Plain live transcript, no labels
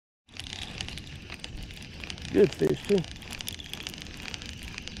Good fish too.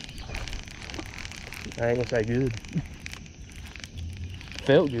 I ain't gonna say good.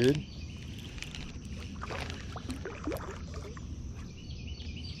 Felt good.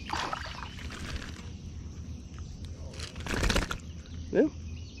 Yeah.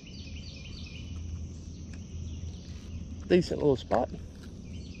 Decent little spot.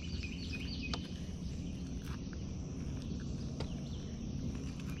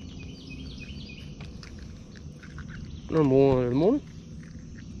 Number one of the morning.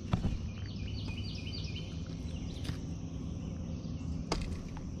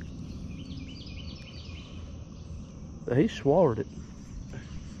 But he swallowed it.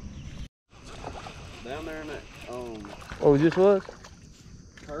 Down there in that Oh, this was?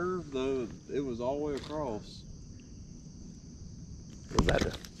 curve though, it was all the way across. We're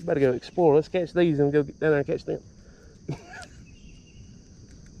about to go explore. Let's catch these and go get down there and catch them.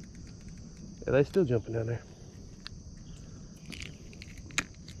 Yeah, they still jumping down there.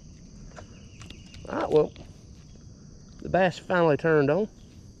 Alright, well, the bass finally turned on.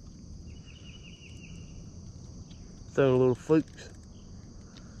 Throwing little flukes.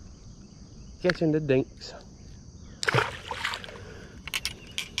 Catching the dinks.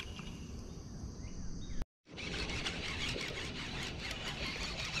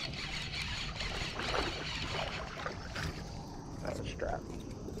 That's a stripe.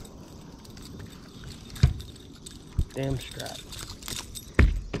 Damn stripe.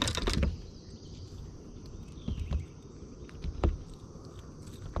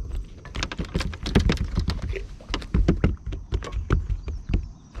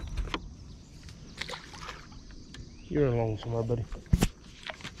 You're along somewhere, buddy.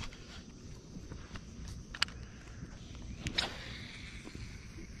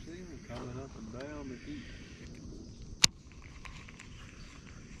 See them coming up and down the heat.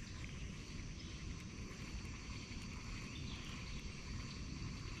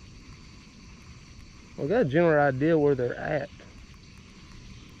 I got a general idea where they're at.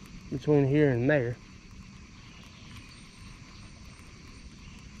 Between here and there.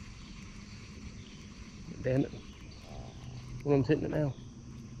 Damn it. One of them's hitting it now.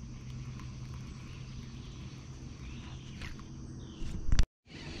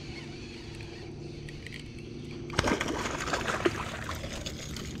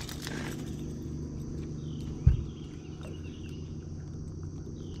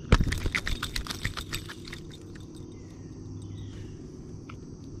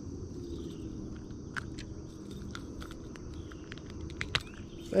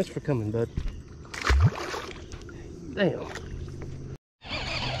 Thanks for coming, bud. Damn.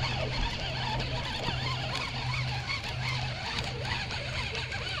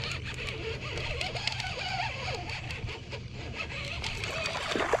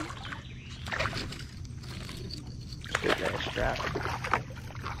 Good ass strap.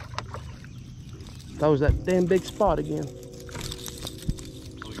 That was that damn big spot again.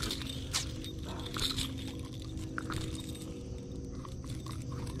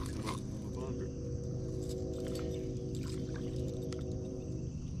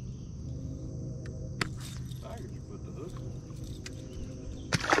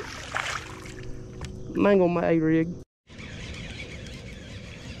 Mangle my A-rig.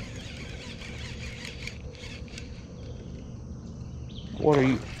 What are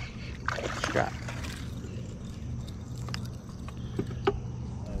you? Strap.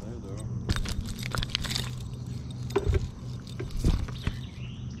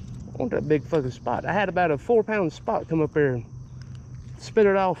 I want that big fucking spot. I had about a 4-pound spot come up there and spit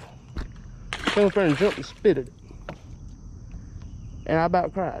it off. Come up there and jump and spit it. And I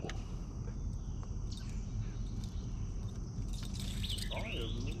about cried.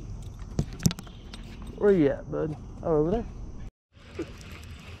 Where you at, bud? Oh, over there?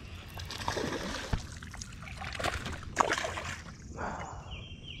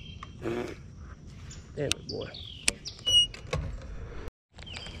 Damn it, boy.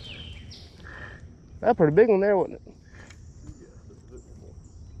 That's a pretty big one there, wasn't it?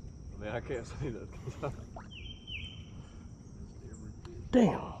 I mean, I can't see that.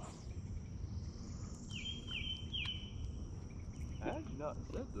 Damn. How did you not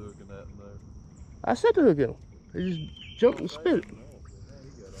set the hook in that in there? I set the hook in him. He just jumped and spit it.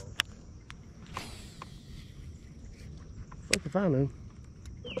 Fuck if I know.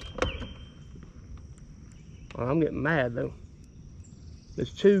 Well, I'm getting mad though.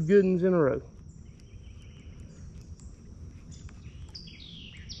 There's 2 good ones in a row.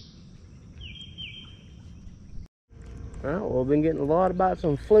 Alright, well, I've been getting a lot of bites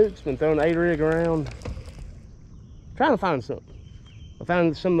on flukes, been throwing the A-rig around. Trying to find something. I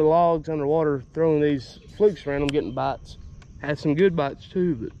found some of the logs underwater, throwing these flukes around them, getting bites. Had some good bites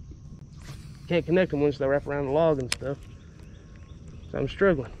too, but can't connect them once they wrap around the log and stuff. So I'm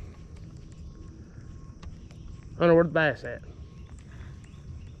struggling. I don't know where the bass at.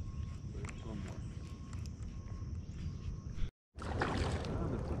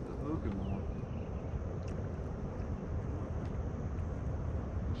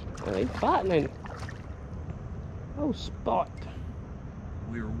 Well, he's fighting in. Oh, spot.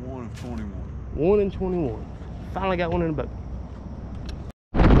 We are 1 of 21. 1 in 21. Finally got one in the boat.